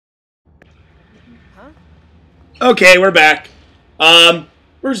Okay, we're back.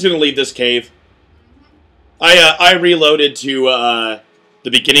 We're just gonna leave this cave. I reloaded to the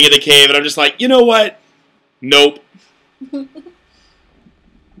beginning of the cave, and I'm just like, you know what? Nope.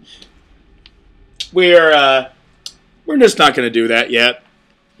 We're just not gonna do that yet.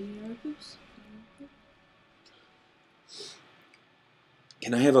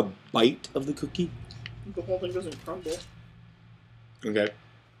 Can I have a bite of the cookie? The whole thing doesn't crumble. Okay.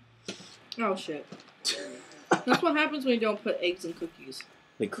 Oh shit. That's what happens when you don't put eggs in cookies.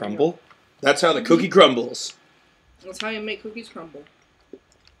 They crumble? That's how the cookie crumbles. That's how you make cookies crumble.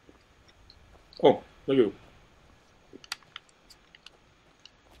 Oh, look at you.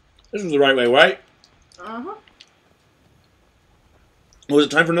 This was the right way, right? Uh-huh. Was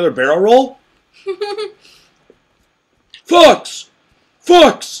it time for another barrel roll? Fox!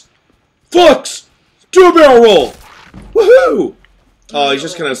 Fox! Fox! Do a barrel roll! Woohoo! Oh, he's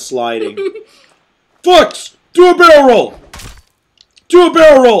just kind of sliding. Fox! Do a barrel roll! Do a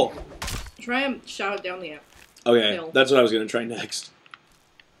barrel roll! Try and shout it down the app. Okay, that's what I was going to try next.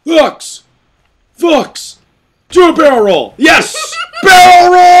 Fox! Fox! Do a barrel roll! Yes!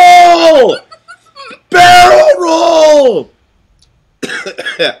 Barrel roll! Barrel roll!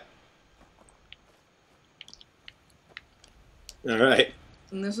 Alright.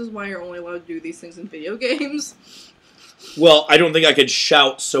 And this is why you're only allowed to do these things in video games. Well, I don't think I could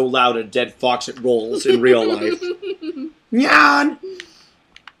shout so loud at dead fox it rolls in real life. Meow!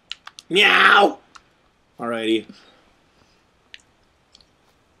 Meow! Alrighty.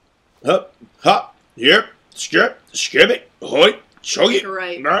 Hup, hop, yep, skip, it, hoy, chug it.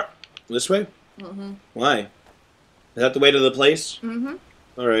 Right. This way? Mm-hmm. Why? Is that the way to the place? Mm-hmm.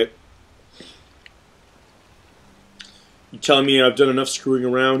 Alright. You telling me I've done enough screwing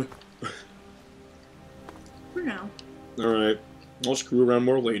around? For now. Alright. I'll screw around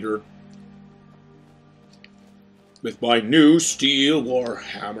more later. With my new steel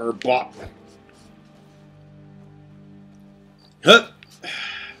warhammer bot. Huh.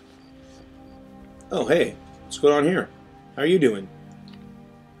 Oh, hey. What's going on here? How are you doing?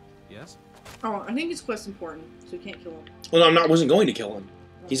 Yes? Oh, I think his quest's important, so you can't kill him. Well, I wasn't going to kill him.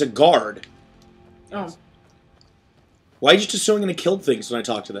 He's a guard. Oh. Why are you just assuming I'm going to kill things when I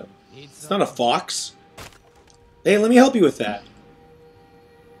talk to them? It's not a fox. Hey, let me help you with that.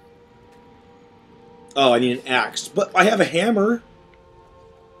 Oh, I need an axe. But I have a hammer.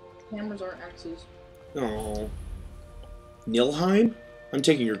 Hammers aren't axes. Oh. Nilheim? I'm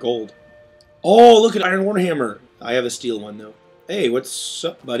taking your gold. Oh, look at Iron Warhammer. I have a steel one, though. Hey, what's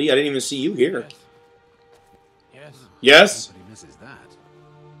up, buddy? I didn't even see you here. Yes. Yes? Nobody misses that.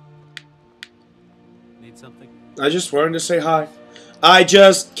 Need something? I just wanted to say hi. I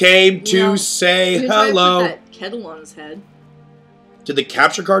just came to say hello. Put that kettle on his head. Did the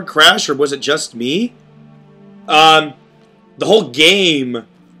capture card crash, or was it just me? The whole game,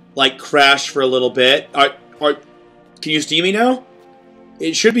 like, crashed for a little bit. Can you see me now?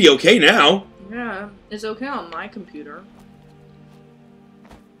 It should be okay now. Yeah, it's okay on my computer.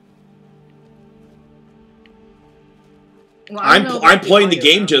 Well, I'm playing the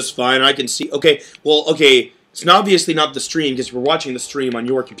game just fine. I can see. Okay, well, okay. It's obviously not the stream because we're watching the stream on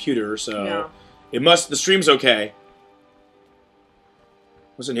your computer, so yeah. It must. The stream's okay.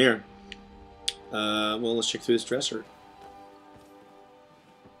 What's in here? Well, let's check through this dresser.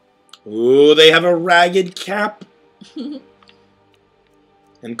 Ooh, they have a ragged cap and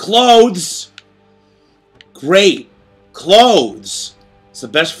clothes. Great clothes. It's the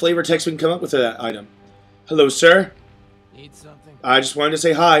best flavor text we can come up with for that item. Hello, sir. Need something? I just wanted to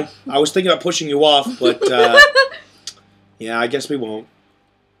say hi. I was thinking about pushing you off, but yeah, I guess we won't.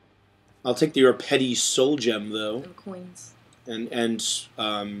 I'll take your petty soul gem though, and coins, and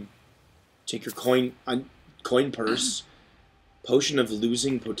take your coin purse. Potion of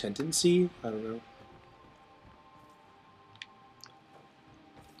losing potency. I don't know.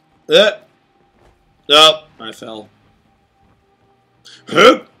 Oh, I fell.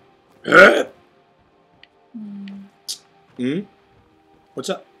 What's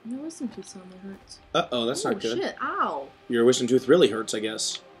up? My wisdom tooth suddenly hurts. Uh-oh, that's not good. Oh shit, ow. Your wisdom tooth really hurts, I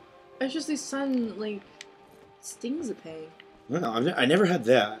guess. It's just these sudden, like, stings of pain. Well, I never had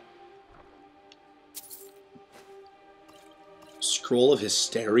that. Scroll of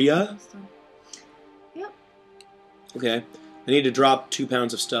Hysteria? Yep. Okay. I need to drop 2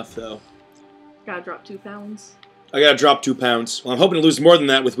 pounds of stuff, though. Gotta drop 2 pounds. I gotta drop 2 pounds. Well, I'm hoping to lose more than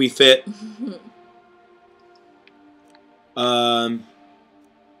that with Wii Fit.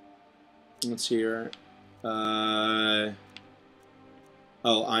 Let's see here. Oh,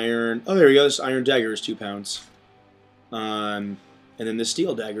 iron. Oh, there we go. This iron dagger is 2 pounds. And then the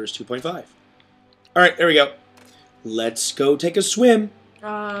steel dagger is 2.5. Alright, there we go. Let's go take a swim.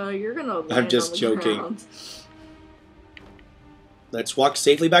 You're gonna land I'm just on the joking. ground. Let's walk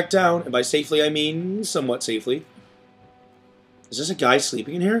safely back down. And by safely, I mean somewhat safely. Is this a guy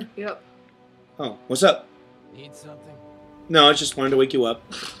sleeping in here? Yep. Oh, what's up? Need something? No, I just wanted to wake you up.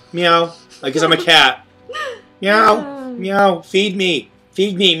 Meow. Because I'm a cat. Meow. Meow. Feed me.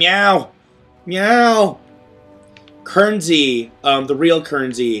 Feed me. Meow. Meow. Kernsey. The real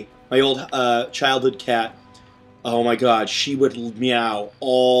Kernsey. My old childhood cat. Oh my god. She would meow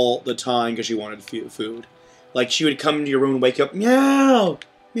all the time because she wanted food. Like, she would come into your room and wake up. Meow.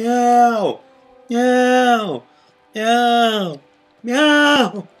 Meow. Meow. Meow.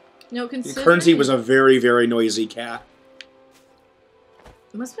 Meow. No, considering... Kernsey was a very, very noisy cat.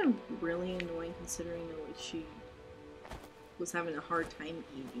 It must have been really annoying considering that like, she was having a hard time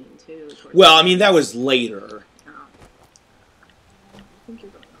eating, too. Well, I mean, that was later. Oh. I think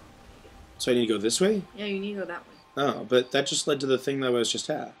you're going wrong. So I need to go this way? Yeah, you need to go that way. Oh, but that just led to the thing that I was just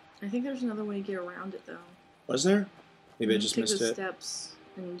at. I think there's another way to get around it, though. Was there? Maybe I You just take missed the it. steps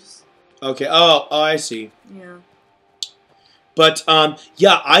and just... Okay, oh, I see. Yeah. But,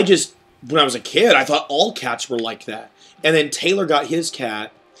 yeah, when I was a kid, I thought all cats were like that. And then Taylor got his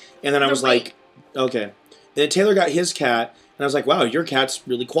cat, and then I was like, okay. And then Taylor got his cat, and I was like, wow, your cat's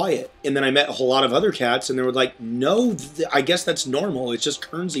really quiet. And then I met a whole lot of other cats, and they were like, no, I guess that's normal. It's just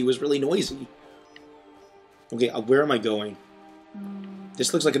Kernsey was really noisy. Okay, where am I going?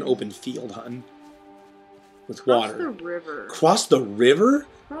 This looks like an open field, hun. With water. Cross the river. Cross the river?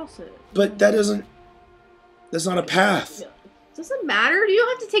 Cross it. But that doesn't... That's not a path. Doesn't matter. You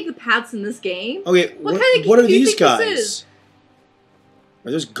don't have to take the paths in this game. Okay, What kind of what are game do you these think this guys? is?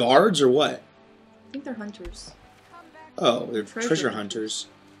 Are those guards or what? I think they're hunters. Oh, they're treasure hunters.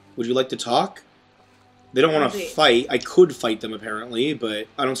 Would you like to talk? They don't want to They- fight. I could fight them, apparently, but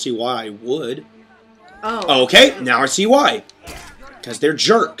I don't see why I would. Oh. Okay, now I see why. Because they're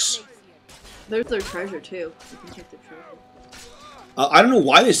jerks. There's their treasure, too. You can take their treasure. I don't know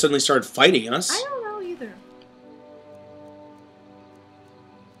why they suddenly started fighting us. I don't know either.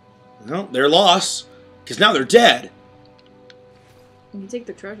 Well, they're lost. Because now they're dead. You can take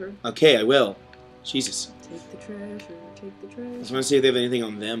the treasure. Okay, I will. Jesus. Take the treasure. Take the I treasure. just want to see if they have anything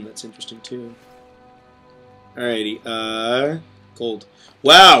on them that's interesting, too. Alrighty, gold.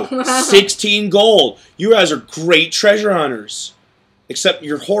 Wow, 16 gold. You guys are great treasure hunters. Except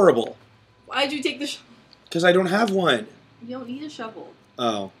you're horrible. Why'd you take the shovel? Because I don't have one. You don't need a shovel.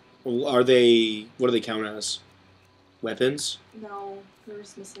 Oh. Well, are they... What do they count as? Weapons? No,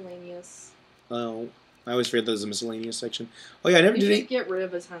 there's miscellaneous. Oh. I always forget there's a miscellaneous section. Oh yeah, I never You did should it. get rid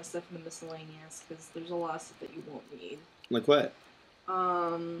of a ton of stuff in the miscellaneous, because there's a lot of stuff that you won't need. Like what?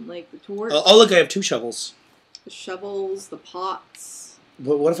 Like the torch. Oh, look, I have 2 shovels. The shovels, the pots.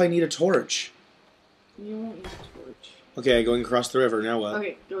 But what if I need a torch? You won't need a torch. Okay, going across the river, now what?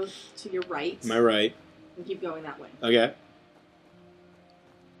 Okay, go to your right. Am I right? And keep going that way. Okay.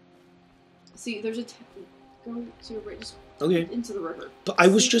 See, there's a... Go to your right, just Okay. into the river. But I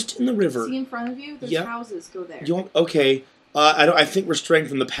was just in the river. See in front of you? There's Yeah. houses. Go there. You want... Okay. I think we're straying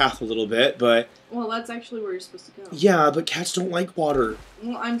from the path a little bit, but... Well, that's actually where you're supposed to go. Yeah, but cats don't like water.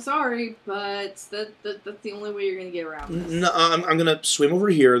 Well, I'm sorry, but that's the only way you're going to get around this. No, I'm gonna swim over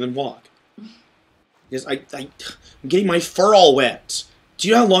here and then walk. Because I'm getting my fur all wet. Do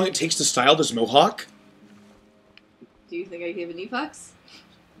you know how long it takes to style this mohawk? Do you think I gave any fucks?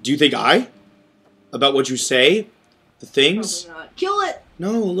 Do you think about what you say? The things? Probably not. Kill it!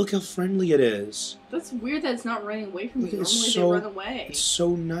 No, look how friendly it is. That's weird that it's not running away from Look, you. it's Normally so- they run away. It's so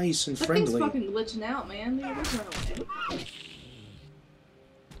nice and That friendly. thing's fucking glitching out, man. They always run away.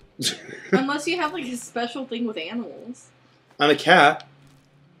 Unless you have like a special thing with animals. I'm a cat.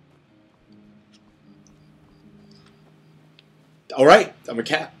 Alright, I'm a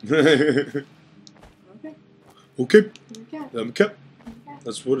cat. Okay. Okay, You're a cat. I'm a cat. You're a cat.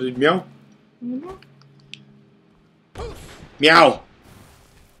 That's what it meow. You're a cat. Meow!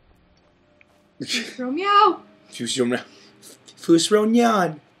 Throw meow! Fusronyan.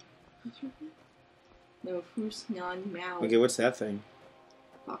 No, who's non meow? Okay, what's that thing?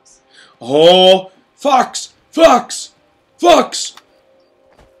 Fox. Oh! Fox! Fox! Fox!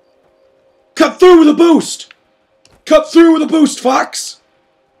 Cut through with a boost! Cut through with a boost, Fox!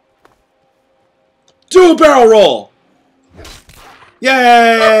 Do a barrel roll!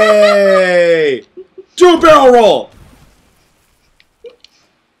 Yay! Do a barrel roll!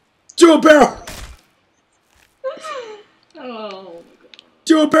 Do a barrel... Oh my god.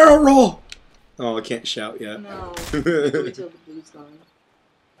 Do a barrel roll! Oh, I can't shout yet. No. Wait till the blue's gone.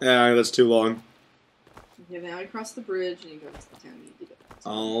 Yeah, that's too long. Okay, now you cross the bridge and you go to the town you need to go.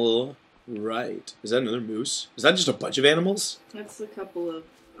 Oh, Right. Is that another moose? Is that just a bunch of animals? That's a couple of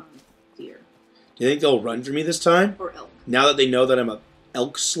deer. Do you think they'll run for me this time? Or elk. Now that they know that I'm a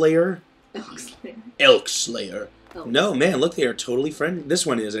elk slayer? Elk slayer. Elk slayer. Elk No, slayer. man, look, they are totally friendly. This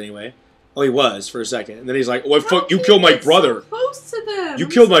one is, anyway. Oh, he was for a second. And then he's like, oh, fuck, you killed my brother. So close to them. You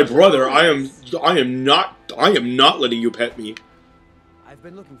I'm killed my so brother. jealous. I am not letting you pet me. I've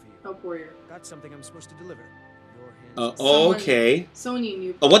been looking for you. Elk warrior. Got something I'm supposed to deliver. Your hands. Okay. Someone you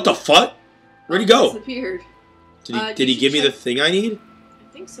knew. Oh, what the fuck? Where'd he go? Disappeared. Did he you give me should the check- thing I need?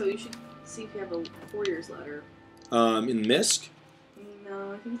 I think so. You should see if you have a warrior's letter. In Misk?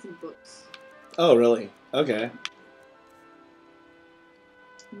 No, I think it's in books. Oh, really? Okay.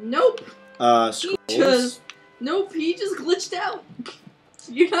 Nope. Scrolls? Nope, he just glitched out.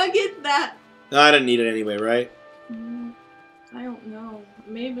 You're not getting that. No, I didn't need it anyway, right? I don't know. It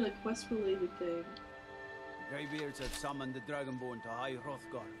may have been a quest-related thing. The Greybeards have summoned the Dragonborn to High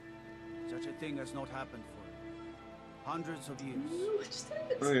Hrothgar. Such a thing has not happened for hundreds of years. What just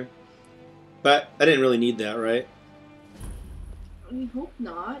happened? Okay. But I didn't really need that, right? I hope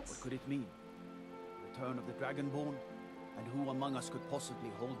not. What could it mean? Return of the Dragonborn? And who among us could possibly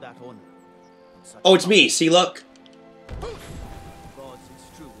hold that honor? Oh, it's me. See, look. Gods,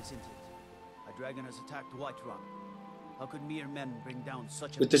 it's true, isn't it? A dragon has attacked Whiterun. How could mere men bring down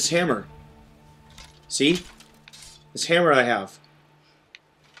such a... With this hammer. See? This hammer I have.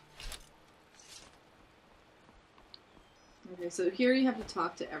 Okay, so here you have to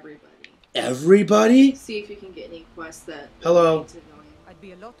talk to everybody. Everybody? See if you can get any quests that... Hello. to know you. I'd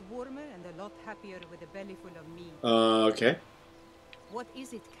be a lot warmer and a lot happier with a belly full of meat. Okay. What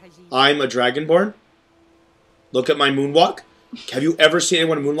is it, Khajiit? I'm a dragonborn. Look at my moonwalk. Have you ever seen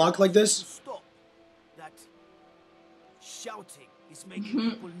anyone moonwalk like this? Stop! That shouting is making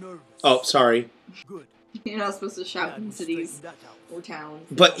people nervous. Oh, sorry. Good. You're not supposed to shout Glad in we cities straightened that out. or towns.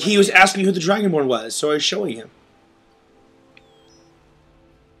 But he was asking who the dragonborn was, so I was showing him.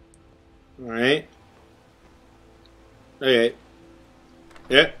 Alright. Okay.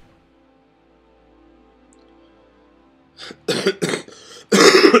 Yeah.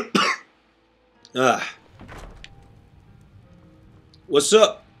 Ah. What's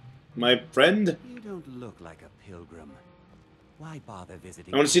up, my friend? You don't look like a pilgrim. Why bother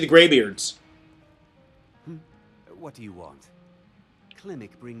visiting? I want to see the Greybeards. What do you want?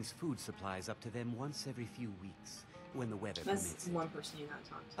 Clinic brings food supplies up to them once every few weeks, when the weather That's permits. one person you're not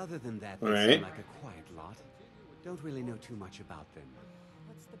talking to. Other than that, All they right. seem like a quiet lot. Don't really know too much about them.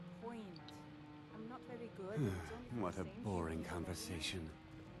 What's the point? I'm not very good. and it's only What for a the same boring people. conversation.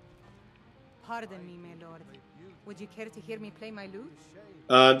 Pardon me, my lord. Would you care to hear me play my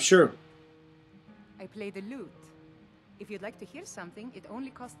lute? Sure. I play the lute. If you'd like to hear something, it only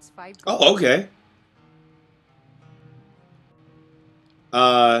costs 5 gold. Oh, okay.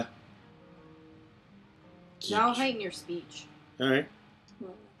 Now heighten your speech. Alright.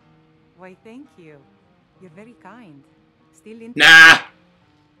 Why, thank you. You're very kind. Still in... Nah!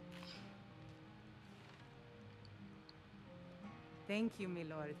 Thank you, my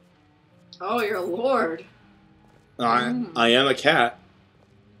lord. Oh, you're a lord. I am a cat.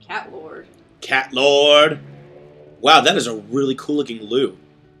 Cat lord. Cat Lord. Wow, that is a really cool looking loot.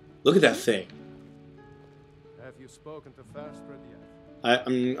 Look at that thing. Have you spoken to Farsfred yet?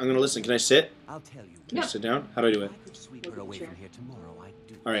 I'm gonna listen. Can I sit? I'll tell you. Can I sit down? How do I do If it? I could sweep Look her at the away chair. from here tomorrow, I'd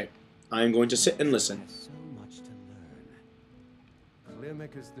do. Alright. I am going to sit and She listen. has so much to learn.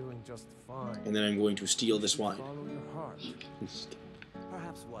 Klimek is doing just fine. And then I'm going to steal this wine. Follow your heart.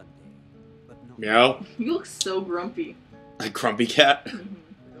 Perhaps one day, but not. Meow. You look so grumpy. A grumpy cat. We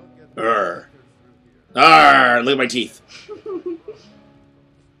don't get Arr. through here. Arr, look at my teeth.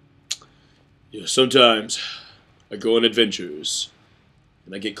 Yeah, sometimes I go on adventures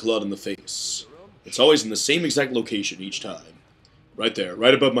and I get clawed in the face. It's always in the same exact location each time. Right there,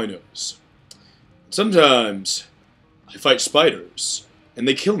 right above my nose. Sometimes I fight spiders and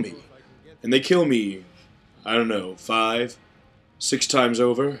they kill me. And they kill me, I don't know, 5, 6 times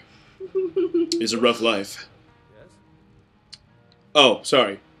over. It's a rough life. Yes? Oh,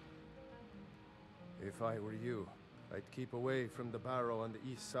 sorry. If I were you, I'd keep away from the barrow on the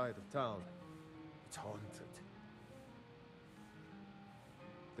east side of town. It's haunted.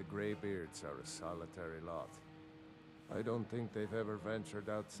 The Greybeards are a solitary lot. I don't think they've ever ventured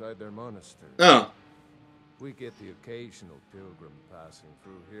outside their monastery. Oh, We get the occasional pilgrim passing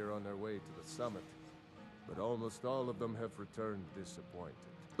through here on their way to the summit, but almost all of them have returned disappointed.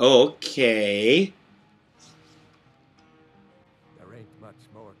 okay. There ain't much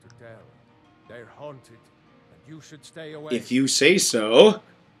more to tell. They're haunted, and you should stay away. If you say so.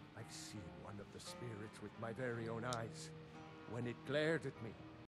 I've seen one of the spirits with my very own eyes. When it glared at me,